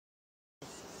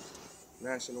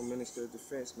National Minister of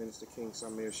Defense, Minister King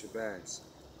Samir Black.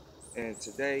 And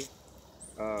today,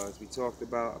 as we talked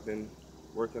about, I've been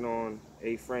working on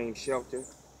A-frame shelter.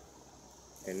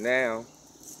 And now,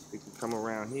 we can come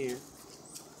around here.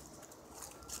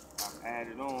 I've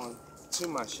added on to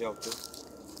my shelter.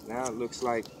 Now it looks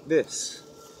like this.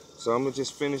 So I'm gonna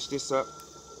just finish this up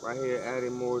right here,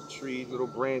 adding more trees, little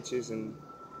branches and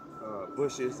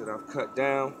bushes that I've cut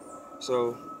down.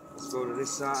 So let's go to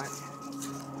this side.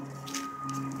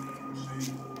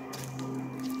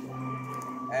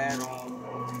 Add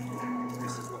on.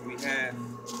 This is what we have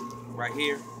right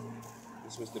here.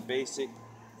 This was the basic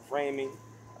framing.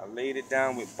 I laid it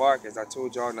down with bark, as I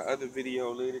told y'all in the other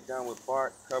video. Laid it down with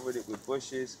bark, covered it with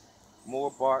bushes,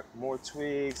 more bark, more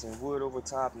twigs and wood over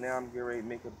top. Now I'm getting ready to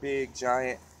make a big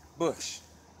giant bush.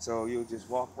 So you'll just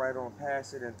walk right on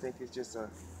past it and think it's just a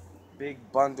big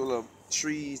bundle of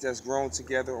trees that's grown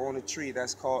together on a tree.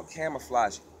 That's called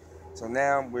camouflaging. So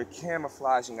now we're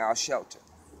camouflaging our shelter.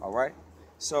 All right.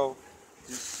 So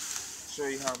just show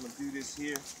you how I'm gonna do this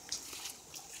here.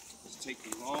 Just take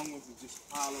the long ones and just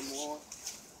pile them on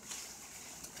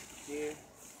here.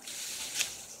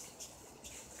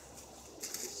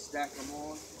 Just stack them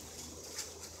on.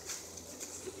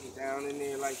 Put them down in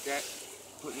there like that.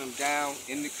 Putting them down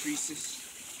in the creases.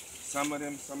 Some of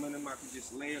them I can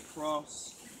just lay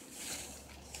across.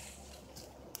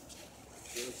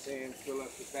 You know what I'm saying? Fill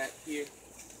up the back here.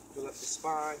 Fill up the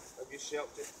spine of your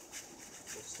shelter.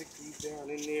 So stick these down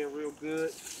in there real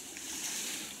good.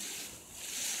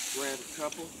 Grab a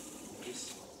couple.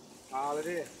 Just pile it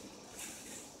in.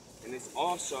 And it's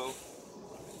also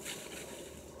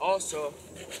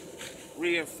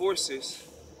reinforces,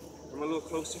 come a little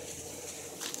closer.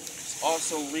 It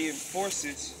also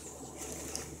reinforces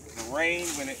the rain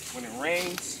when it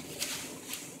rains.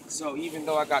 So even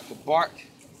though I got the bark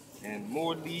and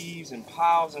more leaves and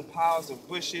piles of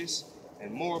bushes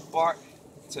and more bark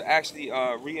to actually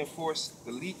reinforce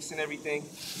the leaks and everything,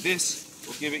 this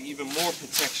will give it even more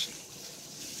protection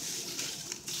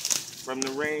from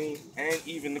the rain and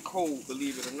even the cold,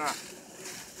 believe it or not.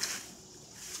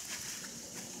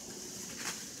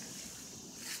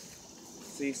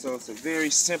 See, so it's a very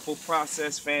simple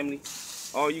process, family.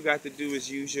 All you got to do is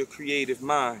use your creative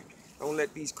mind. Don't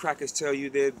let these crackers tell you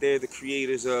they're the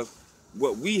creators of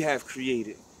what we have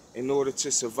created in order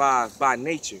to survive by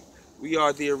nature. We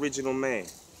are the original man.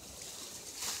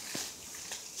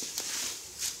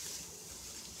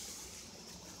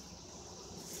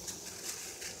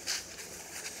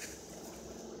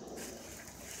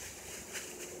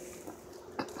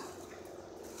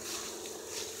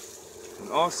 And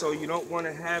also, you don't want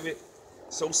to have it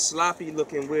so sloppy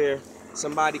looking where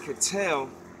somebody could tell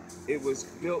it was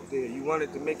built there. You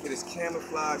wanted to make it as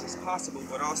camouflage as possible,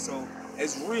 but also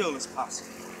as real as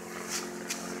possible.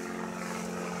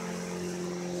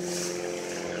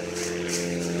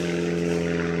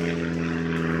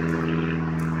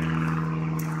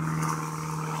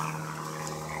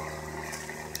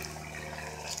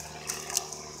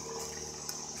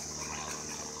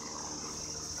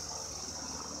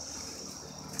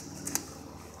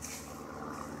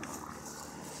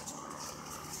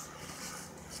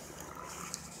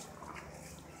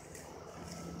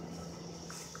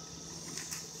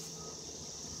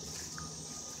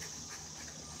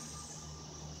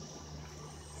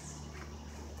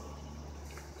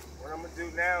 What I'm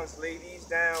gonna do now is lay these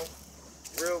down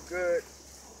real good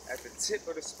at the tip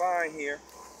of the spine here.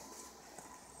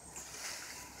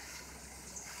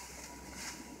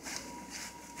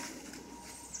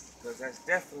 Because that's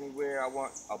definitely where I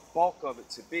want a bulk of it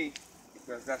to be,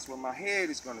 because that's where my head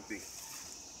is gonna be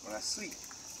when I sleep.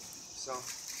 So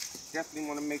definitely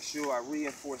want to make sure I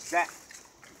reinforce that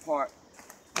part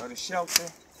of the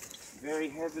shelter very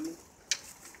heavily.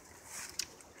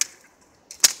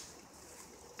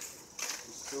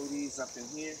 Just throw these up in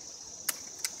here.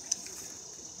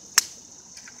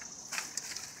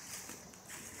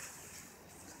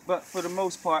 But for the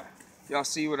most part, y'all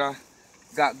see what I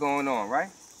got going on, right?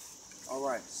 All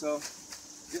right, so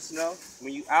just know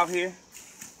when you out here,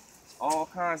 all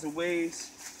kinds of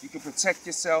ways you can protect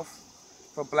yourself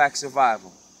for black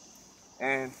survival.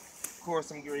 And of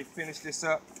course, I'm going to finish this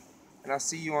up, and I'll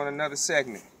see you on another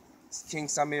segment. It's King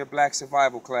Samir Black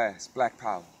Survival class, Black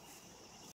Power.